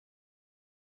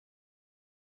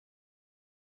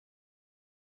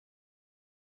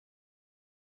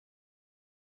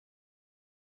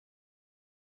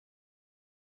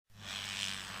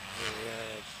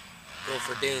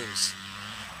Gopher Dunes.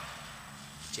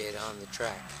 Jada on the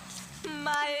track.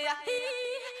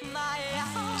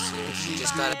 So she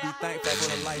just got be thankful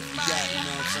for the life you got, you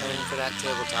know what I'm saying? for that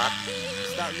tabletop.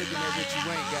 Stop looking at what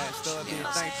you ain't got, start being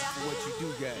thankful for what you do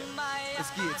got.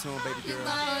 Let's get it to him, baby girl.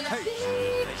 Hey!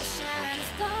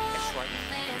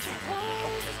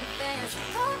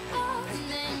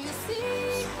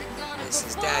 This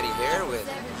is Daddy here with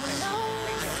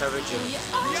coverage of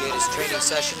Jada's training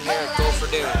session here at Gopher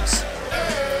Dunes.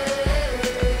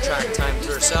 Track time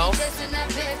to herself.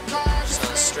 She's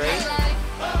on straight.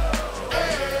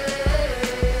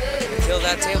 Kill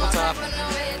that tabletop.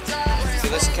 If you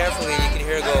listen carefully, you can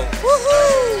hear her go,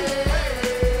 woohoo!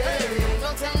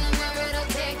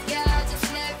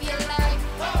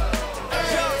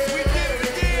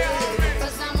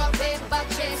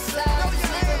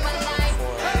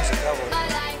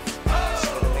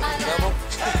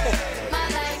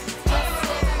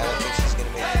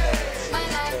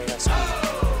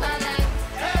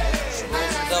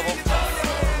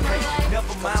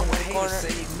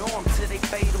 Say ignore them till they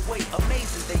fade away.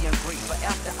 Amazing they ungreat, but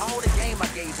after all the game I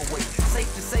gave away. Safe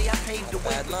to say I paved the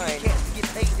way for you cats to get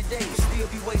paid today. Still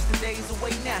be wasting days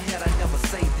away now had I never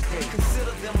saved the day.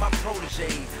 Consider them my protege.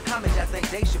 Homage I think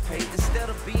they should pay. Instead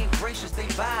of being gracious, they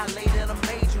violate in a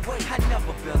major way. I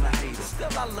never been a hater,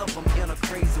 still I love them in a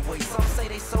crazy way. Some say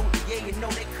they sold the yeah, you know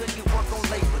they couldn't get work on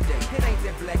Labor Day. It ain't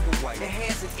that black and white. It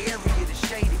has an area that's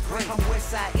shaded gray. I'm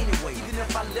west side anyway. Even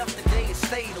if I left today, it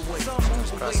stayed away. Some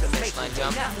move away to make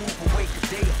jump. Not move away cause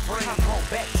they afraid. I come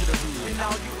back to the hood and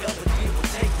all you ever did was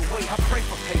take away. I pray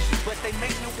for patience, but they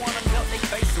make me wanna melt their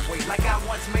face away. Like I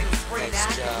once made them spray, now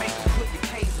I can make them put the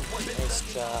case away. Nice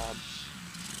job.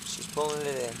 She's pulling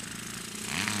it in.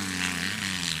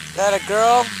 That a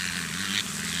girl?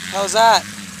 How's that?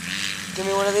 Give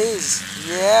me one of these.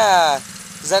 Yeah.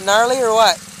 Is that gnarly or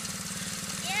what?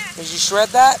 Yeah. Did you shred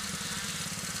that?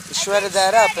 You shredded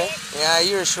that up, eh? Yeah,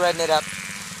 you were shredding it up.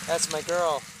 That's my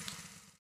girl.